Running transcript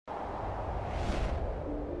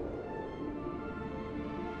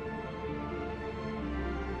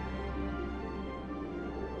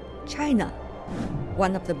China,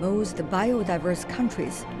 one of the most biodiverse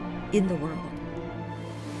countries in the world.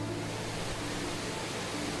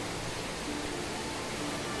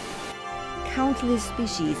 Countless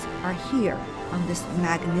species are here on this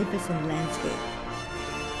magnificent landscape.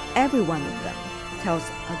 Every one of them tells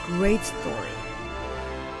a great story.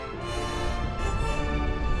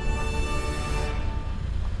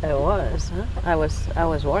 There was, huh? I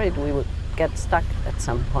was worried we would get stuck at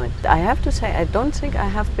some point. I have to say, I don't think I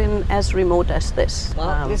have been as remote as this.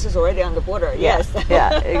 Well, this is already on the border, yes.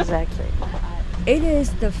 Yeah, exactly. It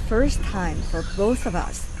is the first time for both of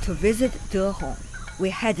us to visit Dehong. We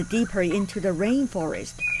head deeper into the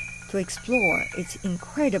rainforest to explore its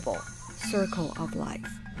incredible circle of life.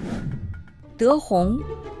 Dehong,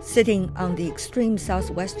 sitting on the extreme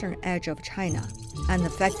southwestern edge of China,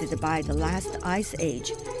 unaffected by the last ice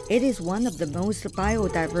age, it is one of the most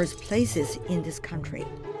biodiverse places in this country.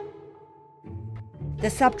 The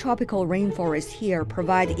subtropical rainforests here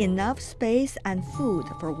provide enough space and food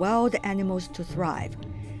for wild animals to thrive,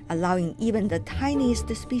 allowing even the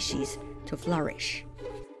tiniest species to flourish.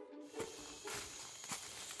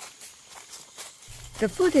 The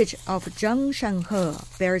footage of Zhengshanhe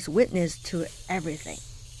bears witness to everything.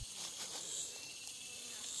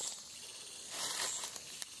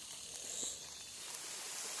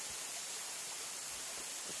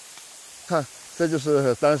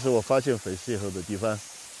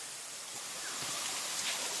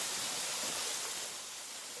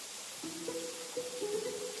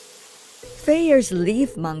 Fayer's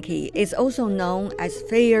leaf monkey is also known as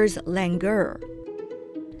Fayer's langur.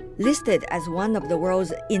 Listed as one of the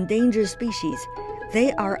world's endangered species,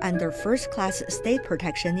 they are under first-class state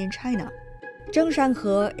protection in China.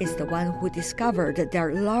 Zhengshanhe is the one who discovered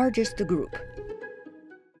their largest group.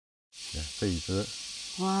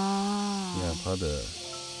 Wow. 你看它的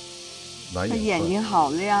蓝眼，它眼睛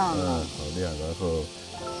好亮啊！好亮，然后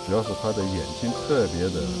主要是它的眼睛特别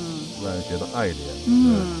的让人觉得爱怜，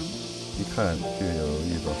一看就有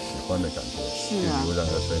一种喜欢的感觉，就油然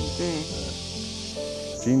而生。对。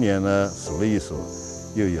今年呢，数了一数，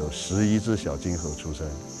又有11只小金猴出生，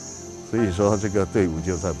所以说这个队伍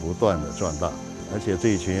就在不断的壮大，而且这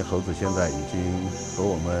一群猴子现在已经和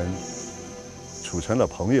我们处成了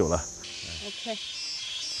朋友了。OK。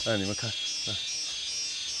你们看，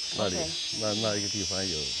那里那一个地方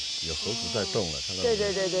有猴子在动了，看到没？对。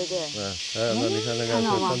那你看那个在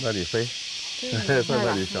那里飞，在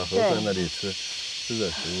那里小猴在那里吃着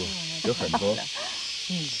食物，有很多。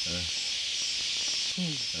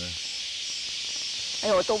哎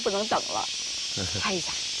呦，都不能等了，拍一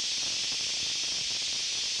下。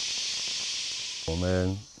我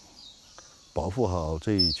们保护好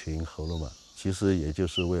这一群猴了嘛，其实也就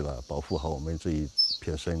是为了保护好我们这一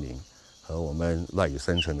片森林和我们赖以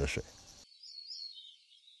生存的水。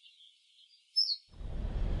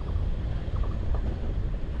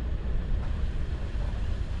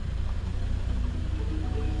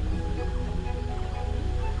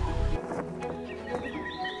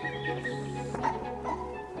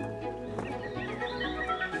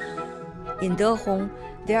In Dehong,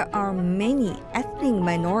 there are many ethnic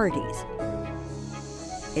minorities.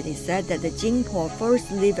 It is said that the Jingpo first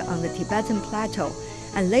lived on the Tibetan plateau,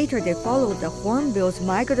 and later they followed the hornbill's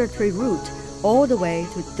migratory route all the way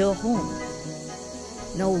to Dehong.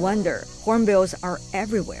 No wonder hornbills are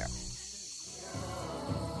everywhere.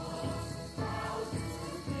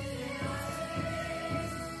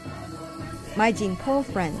 My Jingpo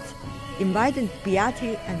friends invited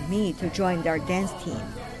Beate and me to join their dance team.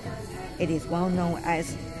 It is well known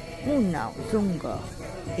as Munao Zongge.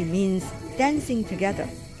 It means dancing together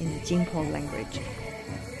in the Jingpo language.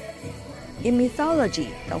 In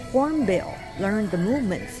mythology, the hornbill learned the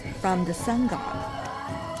movements from the sun god.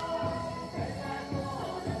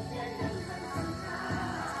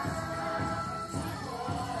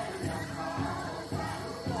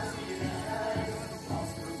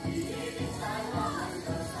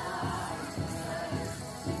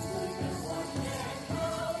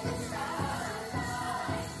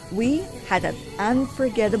 We had an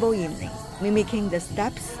unforgettable evening, mimicking the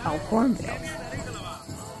steps of hornbills.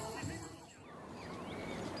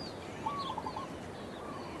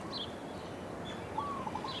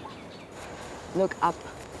 Look up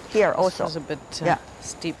here also. It's a bit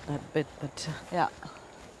steep, that bit, but yeah.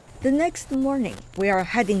 The next morning, we are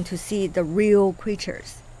heading to see the real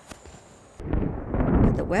creatures.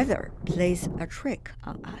 But the weather plays a trick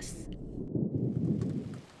on us.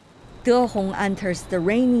 Dehong enters the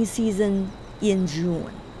rainy season in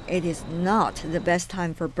June. It is not the best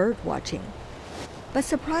time for bird watching. But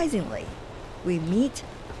surprisingly, we meet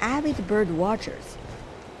avid bird watchers.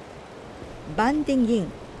 Ban Dingying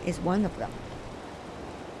is one of them.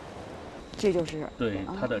 这就是对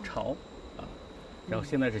它的巢啊，然后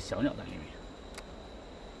现在是小鸟在里面。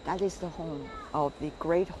That is the home of the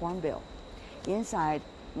great hornbill. Inside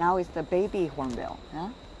now is the baby hornbill. Huh?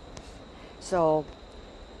 So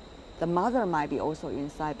the mother might be also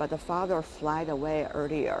inside, but the father flied away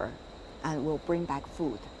earlier and will bring back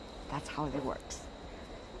food. That's how it works.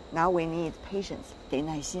 Now we need patience. 得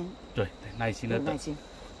耐心。对，耐心的等。耐心。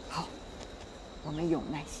好，我们有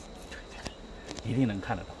耐心。一定能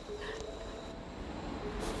看得到。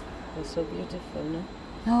 It's so beautiful, no?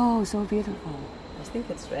 Oh, so beautiful. I think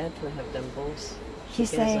it's rare to have them both. He's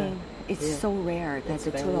together. saying it's Yeah. so rare that It's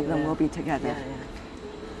the two very of them rare. will be together. Yeah, yeah.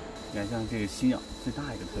 你看，像这个犀鸟最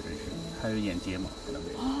大一个特征是它有眼睫毛，看到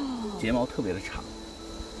没有？睫毛特别的长。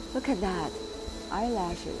Look at that,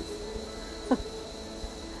 eyelashes.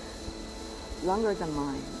 Longer than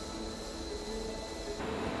mine.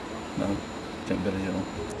 然后整个的这种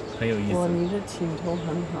很有意哇，思，你的镜头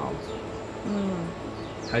很好。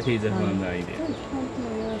还可以再放大一点。对，他那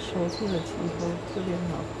个手机的镜头特别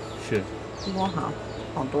好。是。比我好，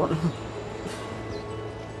好多了。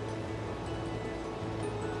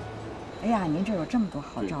哎呀，您这有这么多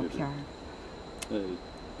好照片儿。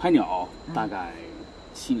拍鸟大概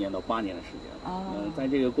7年到8年的时间了。在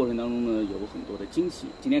这个过程当中呢，有很多的惊喜。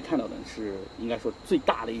今天看到的是应该说最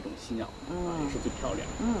大的一种犀鸟，也是最漂亮。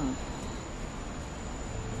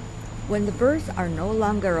When the birds are no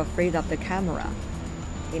longer afraid of the camera,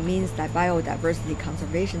 it means that biodiversity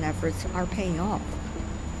conservation efforts are paying off.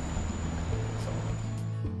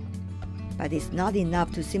 But it's not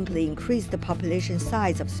enough to simply increase the population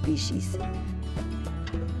size of species.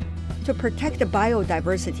 To protect the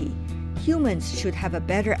biodiversity, humans should have a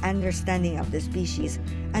better understanding of the species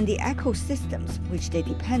and the ecosystems which they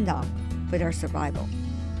depend on for their survival.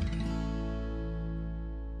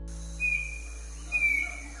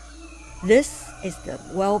 This is the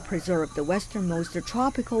well-preserved westernmost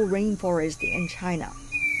tropical rainforest in China.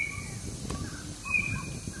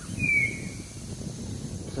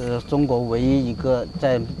 是中国唯一一个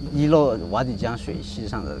在伊洛瓦底江水系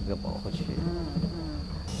上的一个保护区。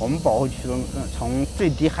我们保护区中，从最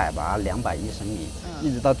低海拔210米，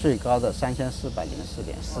一直到最高的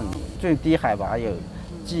3404.4米，最低海拔有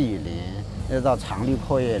寄语林，一直到常绿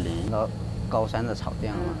阔叶林，到高山的草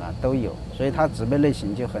甸啊都有，所以它植被类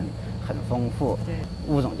型就很丰富，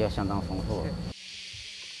物种就相当丰富。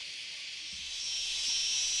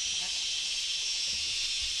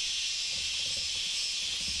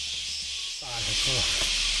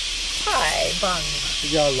太棒了！这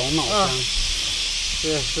叫龙脑香，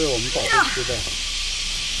这是我们保护区的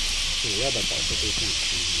主要的保护对象。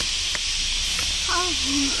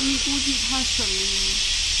你估计它什么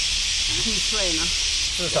几岁呢？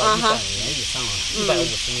至少100年以上了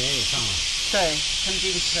，150年以上了。对，肯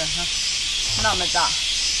定是哈，那么大，哇！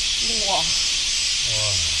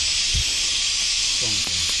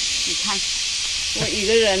你看，我一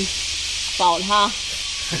个人抱它，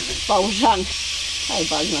抱不上，太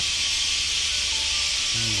棒了。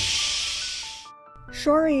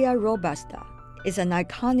Shorea robusta is an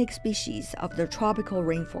iconic species of the tropical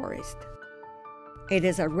rainforest. It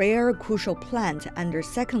is a rare crucial plant under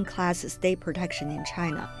second-class state protection in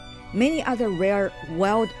China. Many other rare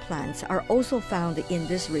wild plants are also found in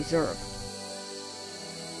this reserve.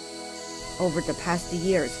 Over the past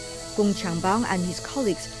years, Gong Qiangbang and his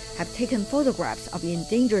colleagues have taken photographs of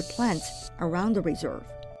endangered plants around the reserve.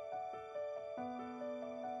 "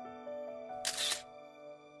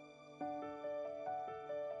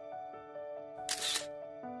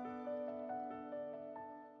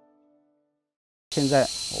现在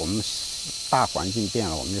我们大环境变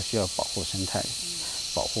了，我们就需要保护生态、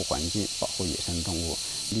保护环境、保护野生动物。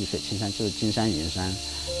绿水青山就是金山银山，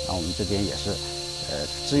然后我们这边也是，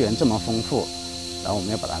资源这么丰富，然后我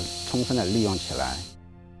们要把它充分的利用起来。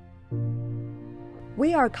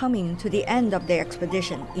We are coming to the end of the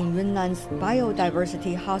expedition in Yunnan's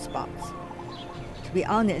biodiversity hotspots. To be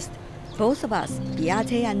honest, both of us,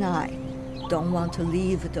 Beate and I, don't want to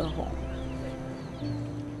leave Dehong.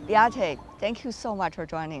 Beate, thank you so much for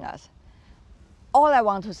joining us. All I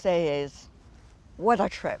want to say is, what a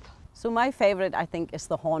trip. So my favorite, I think, is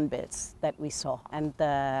the hornbills that we saw, and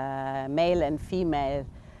the male and female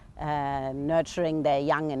nurturing their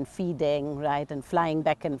young and feeding, right, and flying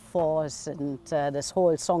back and forth, and this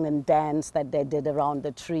whole song and dance that they did around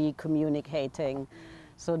the tree, communicating.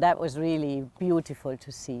 So that was really beautiful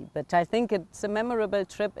to see. But I think it's a memorable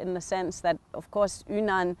trip in the sense that, of course,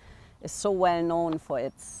 Yunnan is so well known for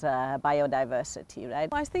its biodiversity, right?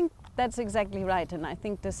 I think that's exactly right, and I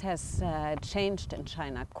think this has changed in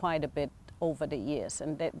China quite a bit over the years,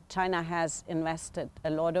 and that China has invested a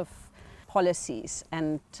lot of policies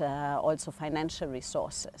and also financial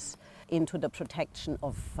resources into the protection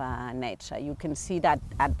of nature. You can see that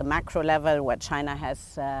at the macro level, where China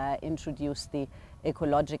has introduced the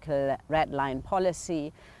ecological red line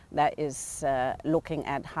policy that is looking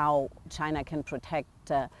at how China can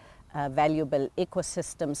protect valuable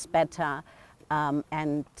ecosystems better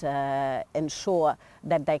and ensure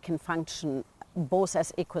that they can function both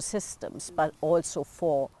as ecosystems but also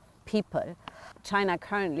for people. China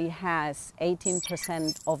currently has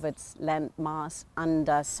 18% of its land mass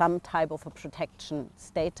under some type of a protection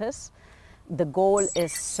status. The goal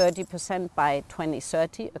is 30% by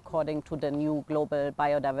 2030, according to the new global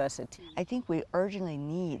biodiversity. I think we urgently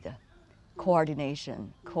need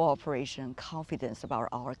coordination, cooperation, confidence about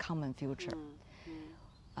our common future.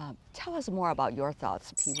 Tell us more about your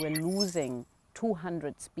thoughts. We're losing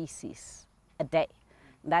 200 species a day.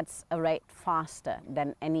 That's a rate faster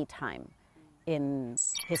than any time in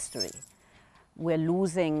history. We're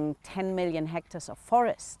losing 10 million hectares of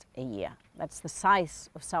forest a year. That's the size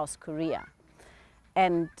of South Korea.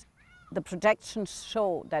 And the projections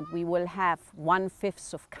show that we will have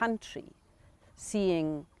 1/5 of country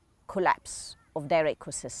seeing collapse of their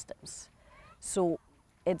ecosystems. So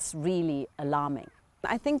it's really alarming.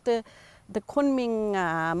 I think the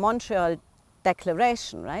Kunming-Montreal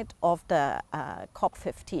Declaration, right, of the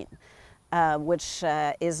COP15, which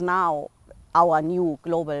is now our new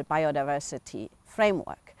global biodiversity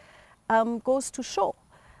framework, goes to show.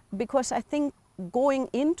 Because I think going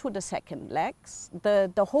into the second legs,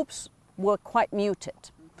 the hopes were quite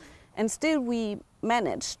muted. And still we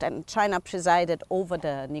managed, and China presided over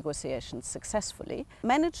the negotiations successfully,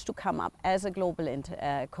 managed to come up as a global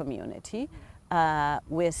community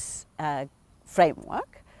with a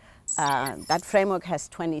framework. That framework has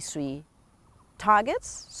 23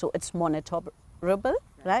 targets, so it's monitorable,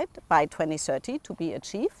 right, by 2030 to be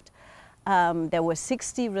achieved. There were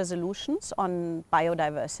 60 resolutions on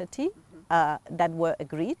biodiversity that were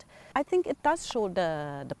agreed. I think it does show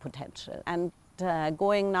the potential. And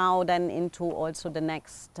going now then into also the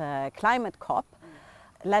next climate COP,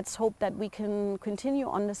 let's hope that we can continue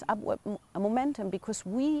on this upward momentum, because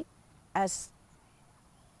we as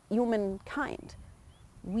humankind,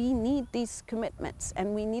 we need these commitments,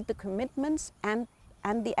 and we need the commitments and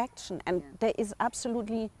the action, and there is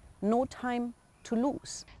absolutely no time to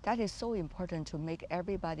lose. That is so important to make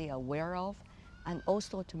everybody aware of, and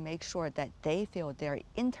also to make sure that they feel they're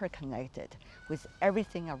interconnected with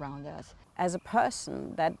everything around us. As a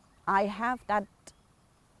person, that I have that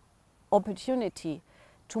opportunity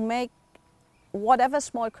to make whatever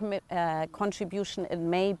small contribution it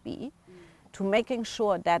may be to making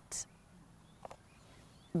sure that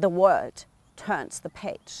the world turns the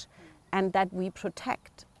page and that we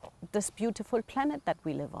protect this beautiful planet that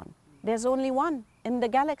we live on. There's only one in the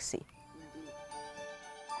galaxy.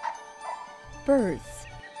 Birds,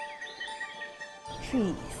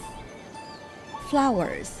 trees,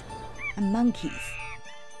 flowers, and monkeys.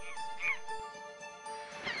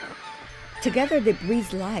 Together they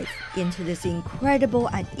breathe life into this incredible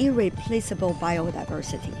and irreplaceable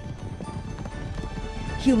biodiversity.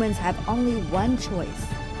 Humans have only one choice,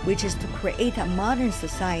 which is to create a modern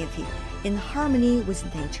society in harmony with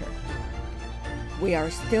nature. We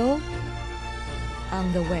are still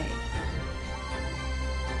on the way.